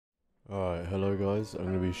Right, hello guys, I'm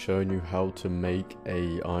going to be showing you how to make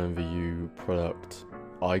a IMVU product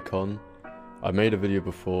icon. I made a video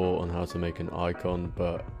before on how to make an icon,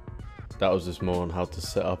 but that was just more on how to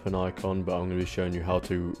set up an icon, but I'm going to be showing you how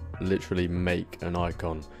to literally make an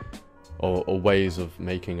icon, or ways of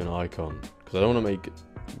making an icon, because I don't want to make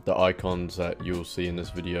the icons that you'll see in this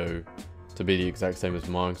video to be the exact same as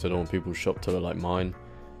mine, because I don't want people to shop to it like mine.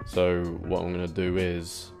 So what I'm going to do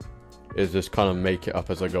is just kind of make it up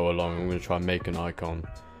as I go along. I'm going to try and make an icon,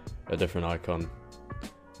 a different icon,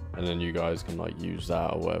 and then you guys can like use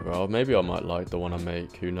that or whatever. Or maybe I might like the one I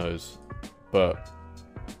make, who knows. But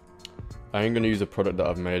I ain't going to use a product that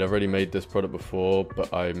I've made. I've already made this product before,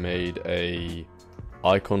 but I made a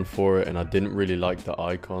icon for it and I didn't really like the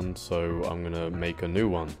icon, so I'm going to make a new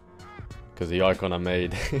one. Because the icon I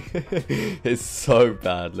made is so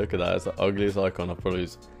bad. Look at that, it's the ugliest icon I've probably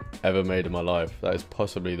ever made in my life. That is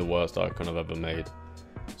possibly the worst icon I've ever made.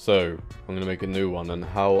 So I'm gonna make a new one, and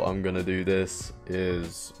how I'm gonna do this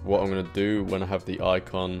is what I'm gonna do when I have the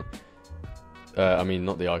icon,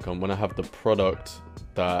 when I have the product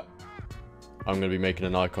that I'm gonna be making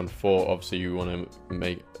an icon for. Obviously you want to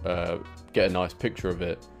make get a nice picture of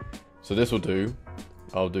it, so this will do.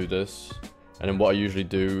 I'll do this, and then what I usually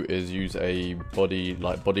do is use a body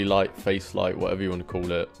light, face light, whatever you want to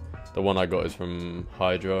call it. The one I got is from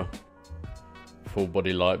Hydra, full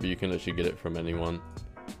body light, but you can literally get it from anyone.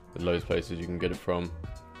 There's loads of places you can get it from.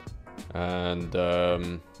 And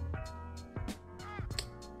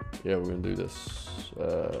yeah, we're gonna do this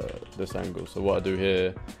this angle. So what I do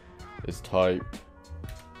here is type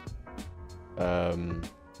I'll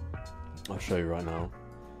show you right now,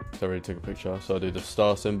 so I already took a picture. So I do the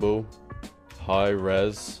star symbol, high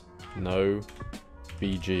res, no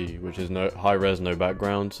BG, which is no high res, no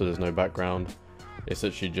background, so there's no background. It's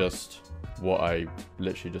literally just what I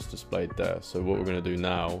literally just displayed there. So what we're going to do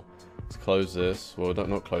now is close this, well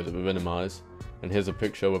not close it, but minimize, and here's a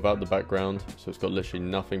picture without the background, so it's got literally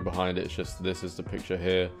nothing behind it. It's just, this is the picture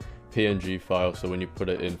here, PNG file, so when you put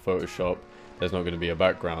it in Photoshop there's not going to be a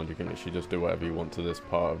background. You can literally just do whatever you want to this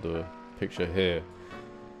part of the picture here.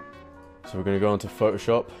 So we're going to go into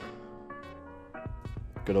Photoshop.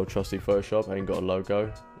 Good old trusty Photoshop. I ain't got a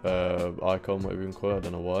logo, icon, whatever you can call it, I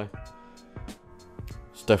don't know why.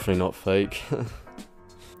 It's definitely not fake.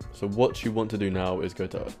 So what you want to do now is go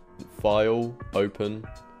to File, Open,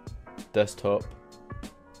 Desktop,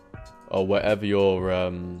 or wherever your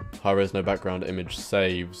high-res no background image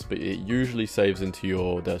saves, but it usually saves into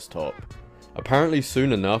your desktop. Apparently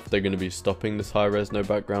soon enough they're going to be stopping this high-res no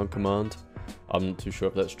background command. I'm not too sure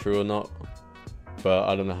if that's true or not, but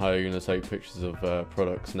I don't know how you're going to take pictures of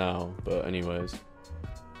products now. But anyways,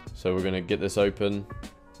 so we're going to get this open,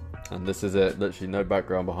 and this is it, literally no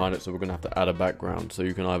background behind it, so we're going to have to add a background. So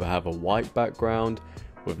you can either have a white background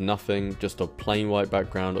with nothing, just a plain white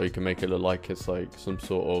background, or you can make it look like it's like some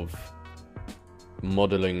sort of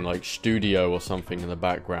modeling like studio or something in the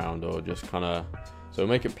background, or just kind of, so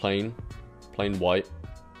make it plain white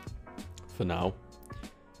for now.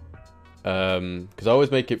 Because I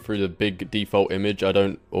always make it through the big default image. I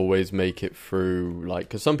don't always make it through, like,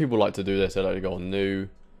 because some people like to do this, they like to go on new,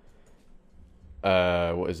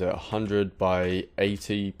 what is it, 100 by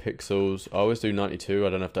 80 pixels. I always do 92.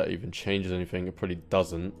 I don't know if that even changes anything. It probably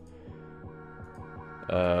doesn't.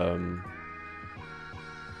 But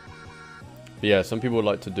yeah, some people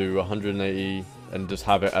like to do 180 and just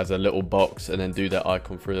have it as a little box and then do that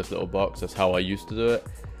icon through this little box. That's how I used to do it.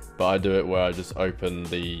 But I do it where I just open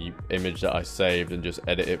the image that I saved and just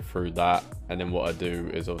edit it through that, and then what I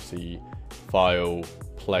do is obviously file,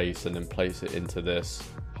 place, and then place it into this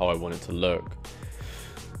how I want it to look.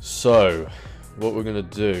 So what we're going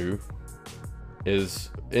to do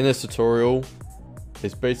is, in this tutorial,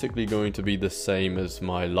 it's basically going to be the same as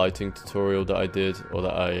my lighting tutorial that I did, or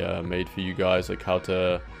that I made for you guys, like how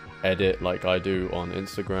to edit like I do on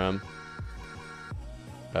Instagram,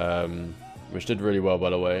 which did really well, by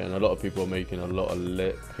the way, and a lot of people are making a lot of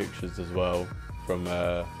lit pictures as well from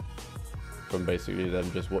basically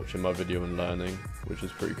them just watching my video and learning, which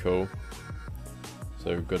is pretty cool.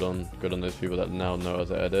 So good on those people that now know how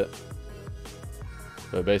to edit.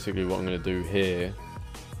 So basically what I'm going to do here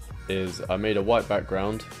is I made a white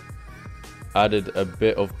background, added a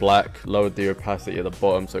bit of black, lowered the opacity at the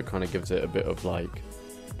bottom so it kind of gives it a bit of like,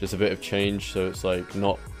 just a bit of change, so it's like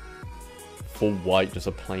not full white, just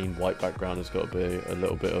a plain white background. Has got to be a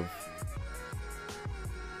little bit of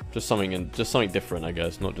just something different, I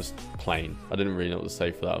guess, not just plain. I didn't really know what to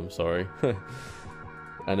say for that, I'm sorry.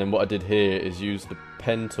 And then what I did here is use the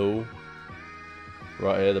pen tool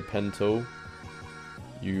right here, the pen tool,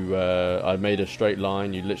 I made a straight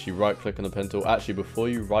line. You literally right click on the pen tool. Actually, before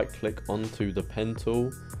you right click onto the pen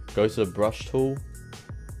tool, go to the brush tool,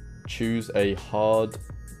 choose a hard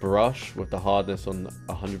brush with the hardness on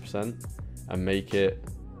 100% and make it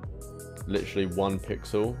literally 1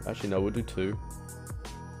 pixel. Actually no, we'll do 2.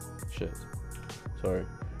 Shit, sorry.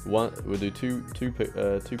 We'll do two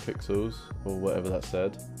pixels or whatever that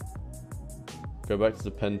said. Go back to the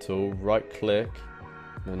pen tool, right click,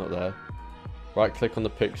 no, not there, right click on the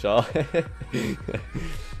picture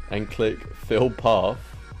and click fill path.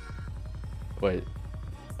 Wait,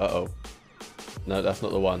 no, that's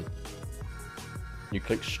not the one. You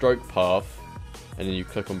click stroke path and then you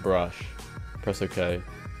click on brush, press OK,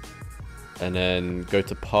 and then go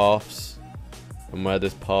to paths, and where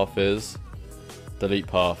this path is, delete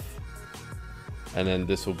path, and then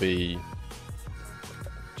this will be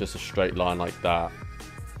just a straight line like that.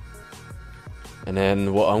 And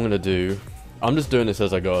then what I'm going to do, I'm just doing this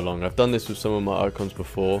as I go along. I've done this with some of my icons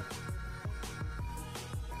before,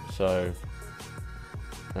 so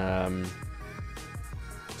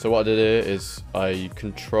what I did here is I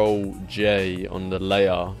Control J on the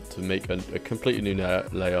layer to make a completely new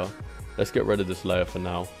layer. Let's get rid of this layer for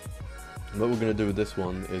now. And what we're going to do with this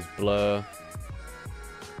one is blur,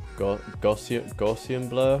 Gaussian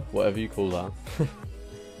blur, whatever you call that.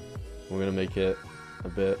 We're going to make it a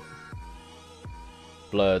bit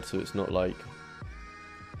blurred so it's not like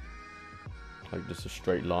just a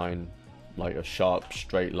straight line, like a sharp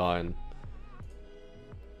straight line.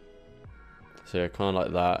 So yeah, kind of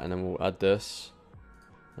like that, and then we'll add this.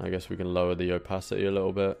 I guess we can lower the opacity a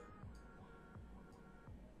little bit,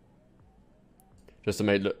 just to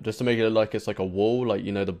make it look like it's like a wall, like,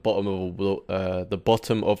 you know, the bottom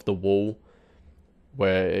of the wall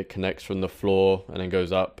where it connects from the floor and then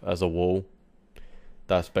goes up as a wall.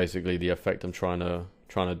 That's basically the effect I'm trying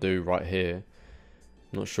to do right here.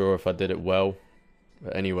 Not sure if I did it well,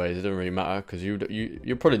 but anyways, it doesn't really matter because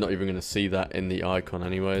you're probably not even going to see that in the icon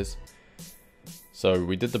anyways. So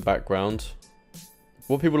we did the background.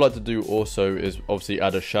 What people like to do also is obviously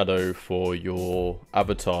add a shadow for your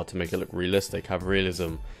avatar to make it look realistic, have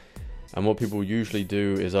realism. And what people usually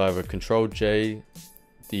do is either Control J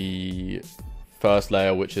the first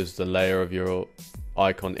layer, which is the layer of your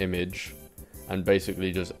icon image, and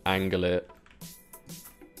basically just angle it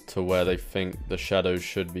to where they think the shadows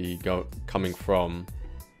should be coming from.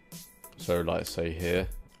 So like say here,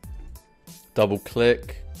 double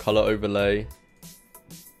click, color overlay,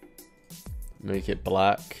 make it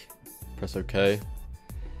black, press OK,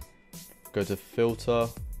 go to filter,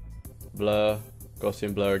 blur,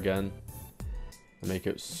 Gaussian blur again, and make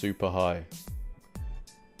it super high.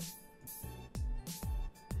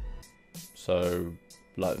 So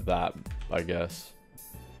like that, I guess.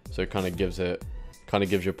 So it kind of gives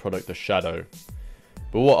your product a shadow.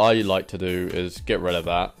 But what I like to do is get rid of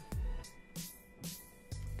that.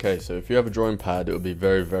 Okay, so if you have a drawing pad, it would be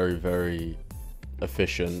very, very, very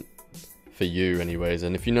efficient for you anyways.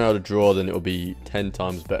 And if you know how to draw, then it will be 10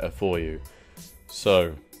 times better for you.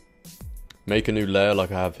 So make a new layer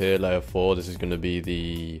like I have here, layer 4. This is going to be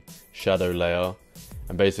the shadow layer.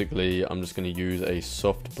 And basically, I'm just going to use a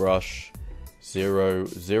soft brush, zero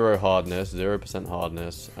hardness, 0%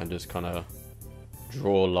 hardness, and just kind of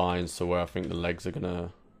draw lines to where I think the legs are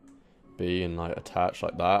gonna be and like attach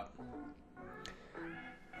like that.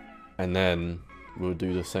 And then we'll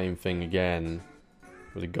do the same thing again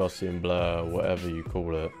with a Gaussian blur, whatever you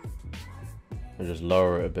call it, and just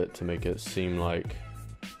lower it a bit to make it seem like,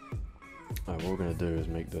 what we're gonna do is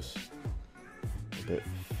make this a bit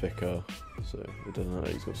thicker so it doesn't look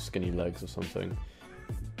like he's got skinny legs or something.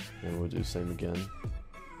 And we'll do the same again.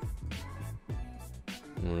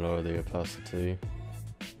 And we'll lower the opacity.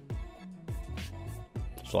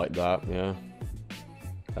 Just like that, yeah.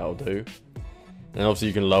 That'll do. And obviously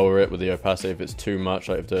you can lower it with the opacity if it's too much,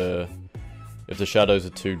 like if the shadows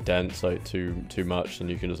are too dense, like too much, then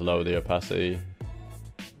you can just lower the opacity.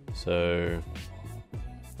 So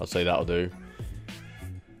I'll say that'll do.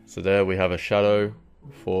 So there we have a shadow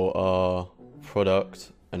for our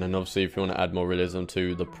product. And then obviously if you want to add more realism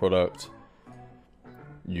to the product,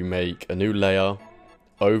 you make a new layer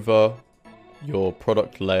over your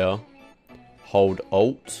product layer, hold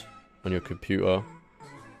Alt on your computer,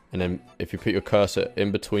 and then if you put your cursor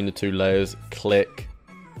in between the two layers, click,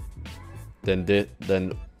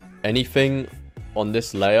 then anything on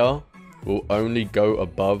this layer will only go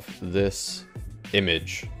above this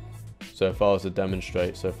image. So if I was to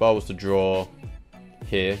demonstrate, so if I was to draw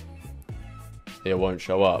here, it won't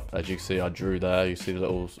show up. As you can see, I drew there, you see the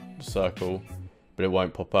little circle, but it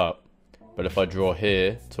won't pop up. But if I draw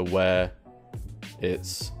here to where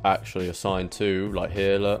it's actually assigned to, like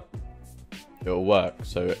here, look, it'll work.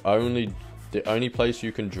 So the only place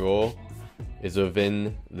you can draw is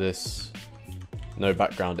within this no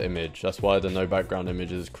background image. That's why the no background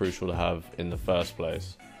image is crucial to have in the first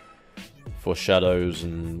place for shadows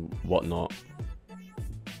and whatnot.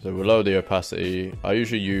 So we'll lower the opacity. I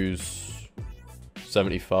usually use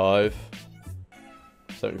 75%.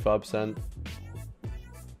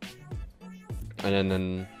 And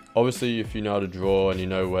then obviously if you know how to draw and you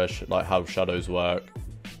know where like how shadows work,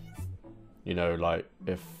 you know, like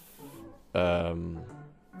if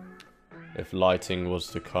lighting was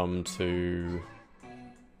to come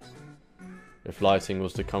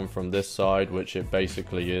from this side, which it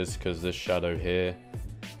basically is, because this shadow here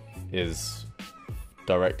is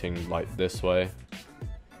directing like this way.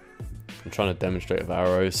 I'm trying to demonstrate with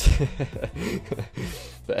arrows.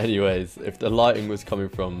 But anyways, if the lighting was coming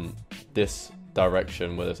from this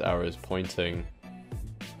direction where this arrow is pointing,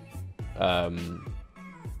 then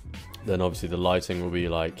obviously the lighting will be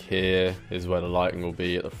like here is where the lighting will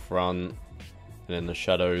be at the front, and then the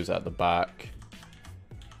shadows at the back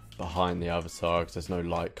behind the avatar, because there's no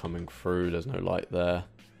light coming through, there's no light there.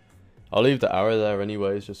 I'll leave the arrow there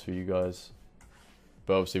anyways just for you guys.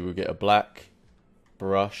 But obviously we'll get a black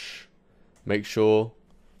brush. Make sure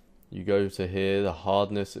you go to here, the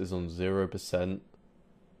hardness is on 0%,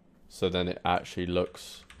 so then it actually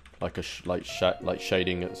looks like a like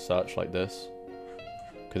shading as such, like this.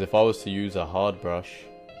 Because if I was to use a hard brush,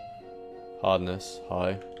 hardness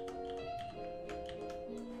high,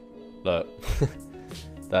 look,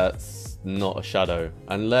 that's not a shadow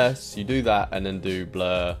unless you do that and then do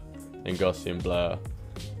blur and Gaussian blur.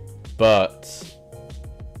 But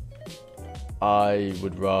I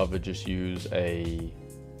would rather just use a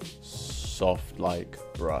soft like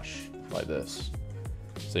brush like this,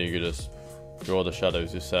 so you could just draw the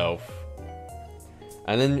shadows yourself.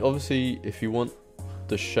 And then obviously if you want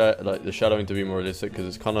the shadowing to be more realistic, because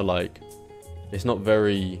it's kind of like it's not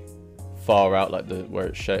very far out, like where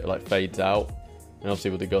it like fades out, and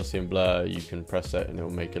obviously with the Gaussian blur you can press it and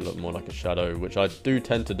it'll make it look more like a shadow, which I do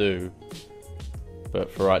tend to do. But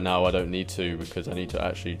for right now I don't need to, because I need to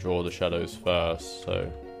actually draw the shadows first. So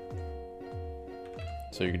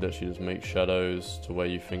you could actually just make shadows to where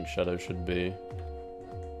you think shadows should be.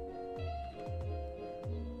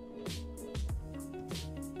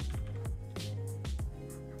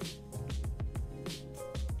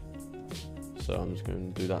 So I'm just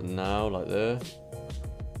going to do that now, like there.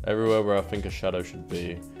 Everywhere where I think a shadow should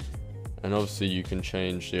be. And obviously you can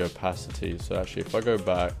change the opacity. So actually if I go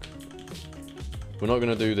back, we're not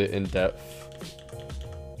going to do the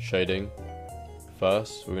in-depth shading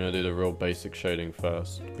first. We're going to do the real basic shading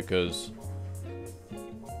first, because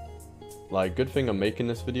like, good thing I'm making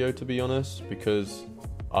this video, to be honest, because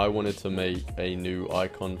I wanted to make a new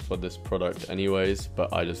icon for this product anyways,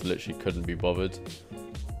 but I just literally couldn't be bothered.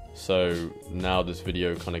 So now this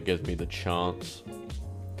video kind of gives me the chance.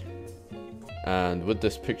 And with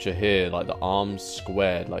this picture here, like the arms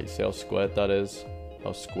squared, like see how squared that is,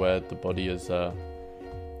 how squared the body is there.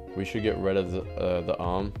 We should get rid of the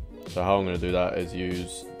arm. So how I'm going to do that is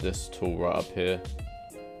use this tool right up here.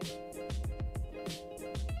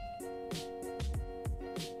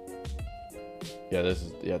 Yeah, that's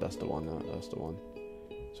the one. That's the one.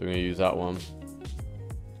 So we're going to use that one,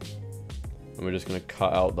 and we're just going to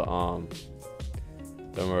cut out the arm.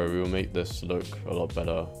 Don't worry, we'll make this look a lot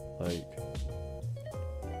better, like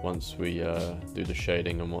once we do the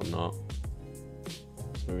shading and whatnot.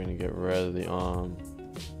 So we're going to get rid of the arm.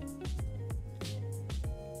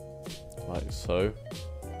 Like so,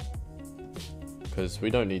 because we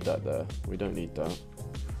don't need that there. We don't need that.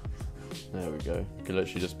 There we go. It could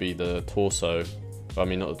literally just be the torso. I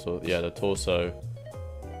mean, not the torso. Yeah, the torso,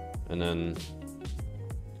 and then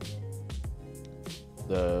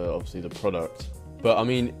obviously the product. But I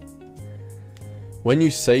mean, when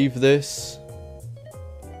you save this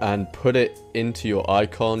and put it into your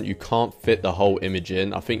icon, you can't fit the whole image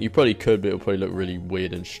in. I think you probably could, but it'll probably look really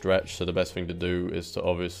weird and stretched. So the best thing to do is to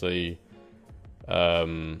obviously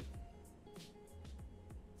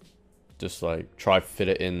just like try fit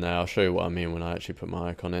it in there. I'll show you what I mean when I actually put my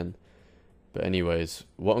icon in. But anyways,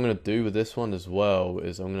 what I'm going to do with this one as well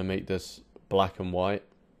is I'm going to make this black and white.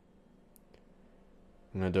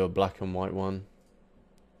 I'm going to do a black and white one,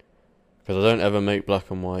 because I don't ever make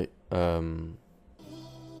black and white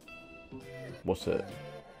what's it,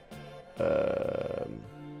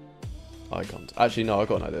 icons. Actually no, I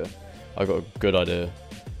got an idea. I got a good idea.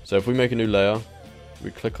 So if we make a new layer,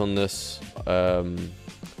 we click on this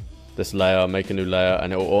this layer, make a new layer,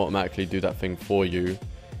 and it will automatically do that thing for you.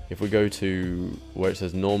 If we go to where it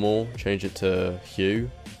says normal, change it to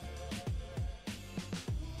hue,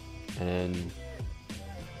 and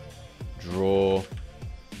draw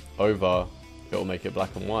over, it will make it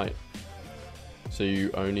black and white. So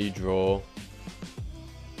you only draw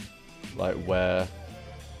like where,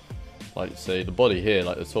 like say the body here,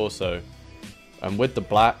 like the torso, and with the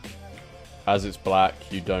black, as it's black,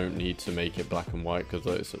 you don't need to make it black and white because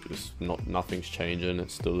it's not, nothing's changing,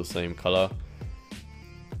 it's still the same color.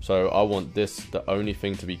 So I want this, the only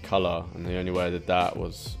thing to be color, and the only way I did that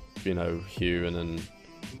was, you know, hue, and then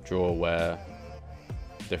draw where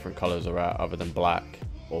different colors are at other than black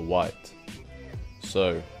or white.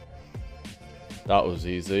 So that was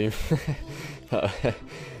easy. that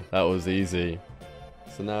was easy.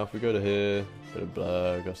 So now if we go to here, bit of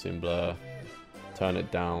blur, Gaussian blur, turn it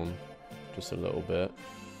down just a little bit.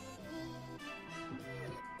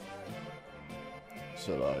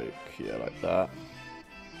 So like, yeah, like that.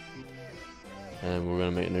 And we're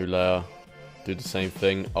gonna make a new layer. Do the same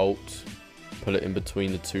thing, Alt, put it in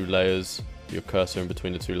between the two layers, your cursor in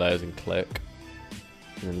between the two layers and click.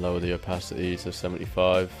 And then lower the opacity to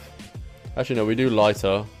 75. Actually no, we do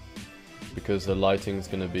lighter because the lighting's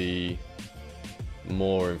gonna be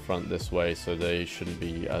more in front this way, so they shouldn't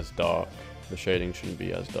be as dark. The shading shouldn't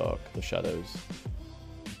be as dark, the shadows.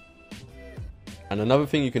 And another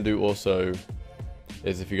thing you can do also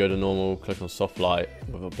is if you go to normal, click on soft light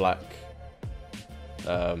with a black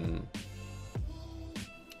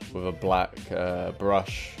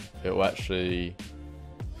brush, it will actually,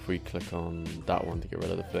 if we click on that one to get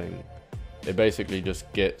rid of the thing, it basically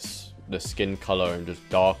just gets the skin color and just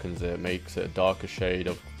darkens it, makes it a darker shade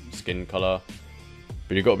of skin color.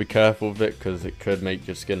 But you've got to be careful with it because it could make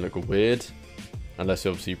your skin look weird, unless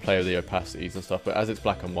obviously you play with the opacities and stuff. But as it's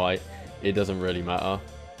black and white, it doesn't really matter.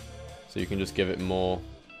 So you can just give it more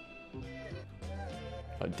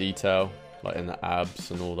like detail, like in the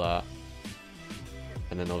abs and all that.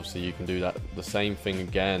 And then obviously you can do that, the same thing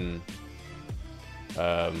again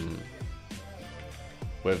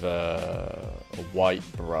with a white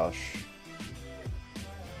brush.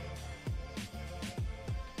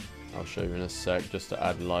 I'll show you in a sec, just to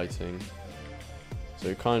add lighting. So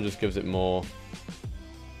it kind of just gives it more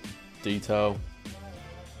detail.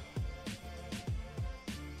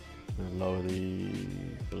 And lower the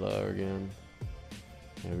blur again.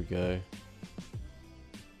 There we go.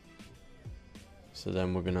 So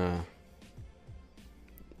then we're gonna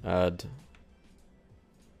add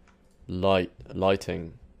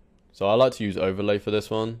lighting. So I like to use overlay for this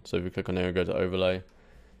one. So if you click on here and go to overlay,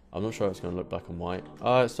 I'm not sure it's gonna look black and white.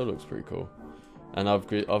 Ah, it still looks pretty cool. And I've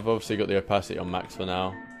obviously got the opacity on max for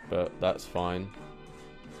now, but that's fine.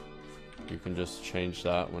 You can just change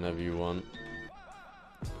that whenever you want.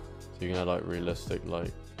 So you can add like realistic,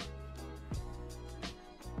 like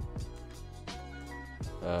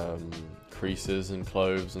creases and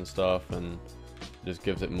clothes and stuff, and it just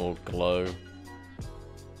gives it more glow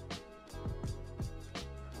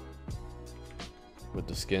with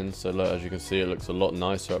the skin. So look, as you can see, it looks a lot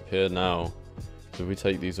nicer up here now. So if we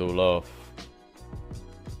take these all off,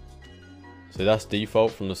 so that's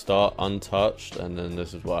default from the start, untouched, and then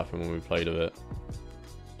this is what happened when we played with it.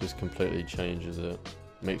 Just completely changes it,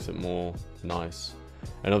 makes it more nice.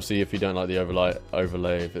 And obviously if you don't like the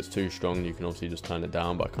overlay, if it's too strong, you can obviously just turn it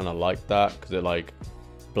down, but I kind of like that because it like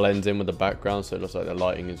blends in with the background, so it looks like the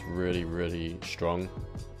lighting is really, really strong.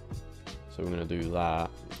 So we're going to do that.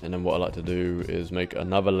 And then what I like to do is make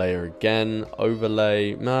another layer again,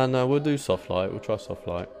 overlay. No, we'll do soft light, we'll try soft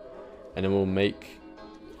light. And then we'll make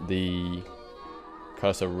the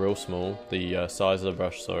cursor real small, the size of the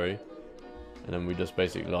brush, sorry. And then we just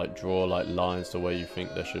basically like draw like lines to where you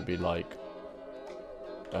think there should be like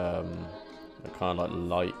kind of like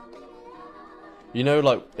light, you know,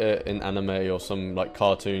 like in anime or some like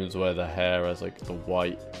cartoons where the hair has like the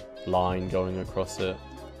white line going across it.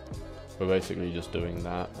 We're basically just doing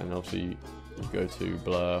that. And obviously you go to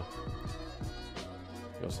blur,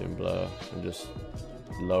 Gaussian blur, and just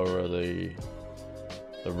lower the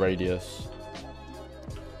radius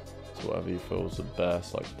to whatever you feel is the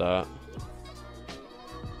best, like that.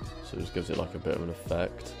 So it just gives it like a bit of an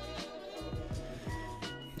effect.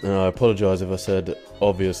 I apologise if I said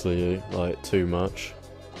obviously like too much.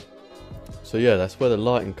 So yeah, that's where the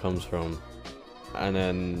lighting comes from. And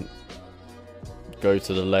then go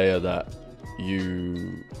to the layer that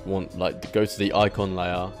you want, like go to the icon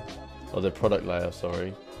layer, or the product layer,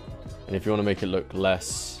 sorry. And if you want to make it look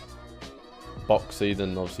less boxy,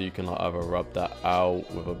 then obviously you can like either rub that out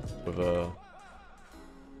with a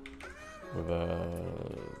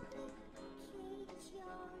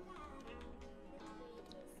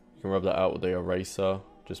you can rub that out with the eraser,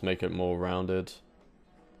 just make it more rounded.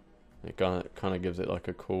 It kind of gives it like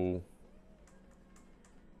a cool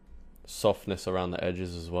softness around the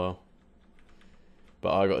edges as well.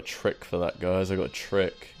 But I got a trick for that, guys. I got a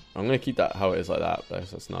trick. I'm gonna keep that how it is like that, though.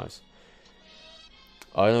 So that's nice.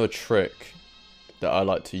 I know a trick that I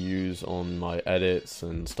like to use on my edits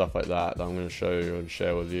and stuff like that I'm going to show you and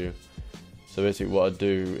share with you. So basically what I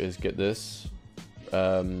do is get this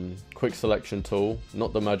quick selection tool,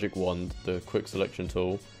 not the magic wand, the quick selection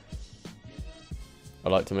tool. I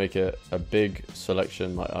like to make it a big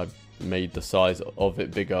selection, like I've made the size of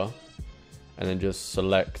it bigger, and then just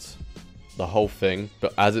select the whole thing.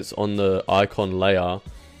 But as it's on the icon layer,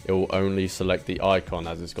 it will only select the icon,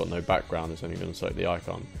 as it's got no background. It's only going to select the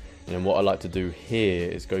icon. And then what I like to do here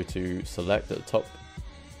is go to select at the top,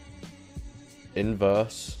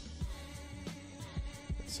 inverse.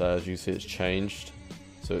 So as you see, it's changed.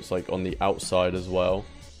 So it's like on the outside as well.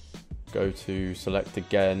 Go to select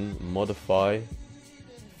again, modify,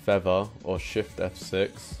 feather, or shift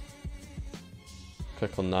F6.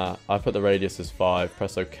 Click on that. I put the radius as 5,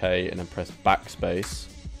 press OK, and then press backspace.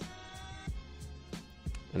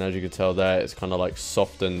 And as you can tell there, it's kind of like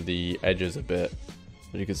softened the edges a bit.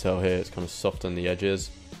 As you can tell here, it's kind of softened the edges.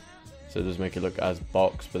 So it does make it look as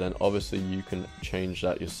box, but then obviously you can change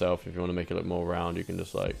that yourself. If you want to make it look more round, you can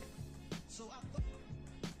just like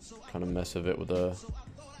kind of mess with it with the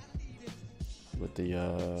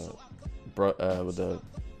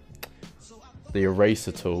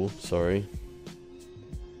eraser tool, sorry.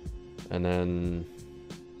 And then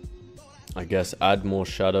I guess add more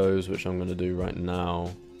shadows, which I'm going to do right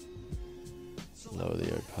now. Lower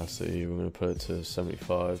the opacity, we're going to put it to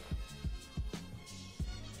 75.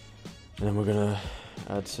 And then we're going to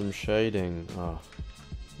add some shading. Ah,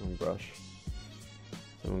 wrong brush.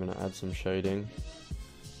 So we're going to add some shading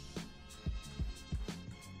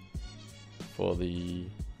for the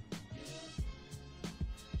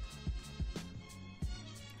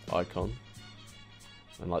icon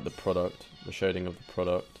and like the product, the shading of the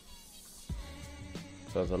product.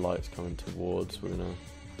 So as the light's coming towards, we're going to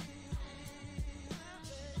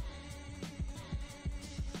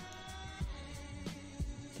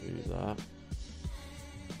that.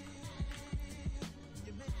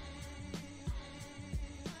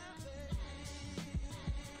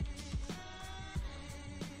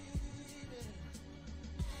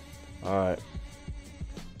 Alright.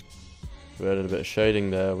 We added a bit of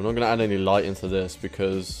shading there. We're not going to add any light into this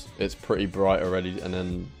because it's pretty bright already, and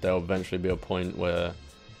then there'll eventually be a point where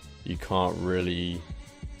you can't really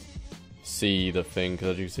see the thing, because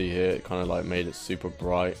as you see here, it kind of like made it super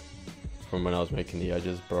bright from when I was making the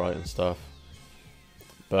edges bright and stuff.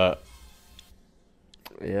 But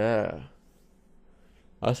yeah,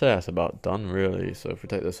 I say that's about done really. So if we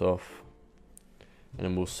take this off, and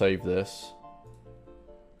then we'll save this,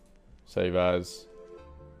 save as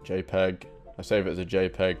JPEG. I save it as a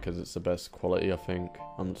JPEG because it's the best quality, I think.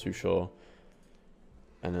 I'm not too sure.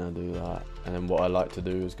 And then I'll do that. And then what I like to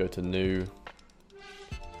do is go to new,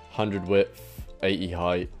 100 width, 80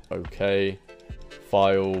 height, okay.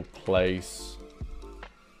 File, place,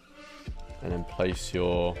 and then place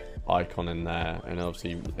your icon in there, and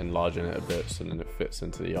obviously enlarging it a bit so then it fits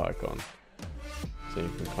into the icon. So you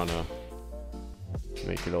can kind of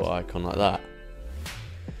make your little icon like that.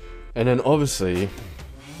 And then obviously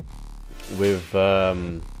with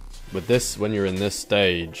this, when you're in this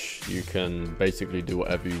stage, you can basically do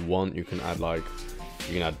whatever you want. You can add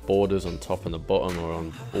borders on top and the bottom, or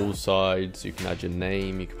on all sides. You can add your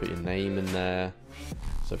name. You can put your name in there.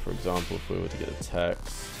 So for example, if we were to get a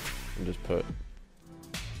text and just put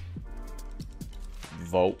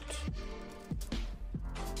Vult,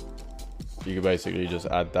 you can basically just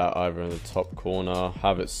add that either in the top corner,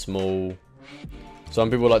 have it small. Some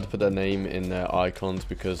people like to put their name in their icons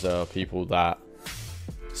because there are people that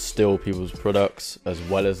steal people's products as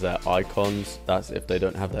well as their icons. That's if they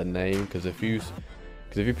don't have their name, because if you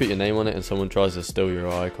put your name on it and someone tries to steal your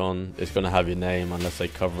icon, it's going to have your name unless they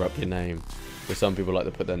cover up your name. So some people like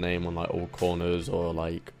to put their name on like all corners or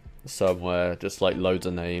like somewhere, just like loads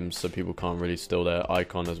of names, so people can't really steal their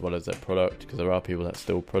icon as well as their product, because there are people that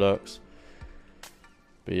steal products.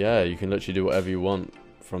 But yeah, you can literally do whatever you want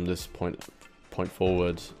from this point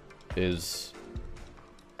forward. Is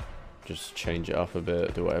just change it up a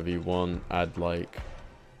bit, do whatever you want, add like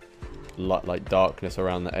darkness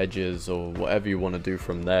around the edges or whatever you want to do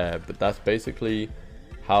from there. But that's basically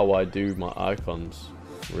how I do my icons,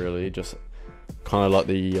 really. Just kind of like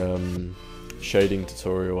the shading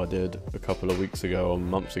tutorial I did a couple of weeks ago, or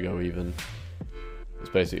months ago even. It's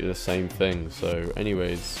basically the same thing. So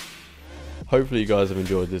anyways, hopefully you guys have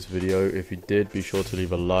enjoyed this video. If you did, be sure to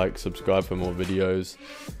leave a like, subscribe for more videos,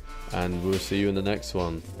 and we'll see you in the next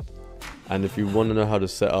one. And if you want to know how to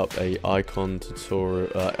set up a icon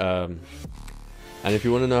tutorial, and if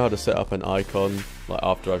you want to know how to set up an icon, like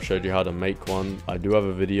after I've showed you how to make one, I do have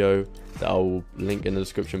a video that I'll link in the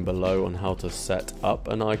description below on how to set up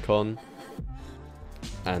an icon.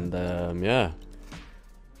 And yeah,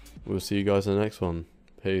 we'll see you guys in the next one.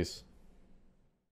 Peace.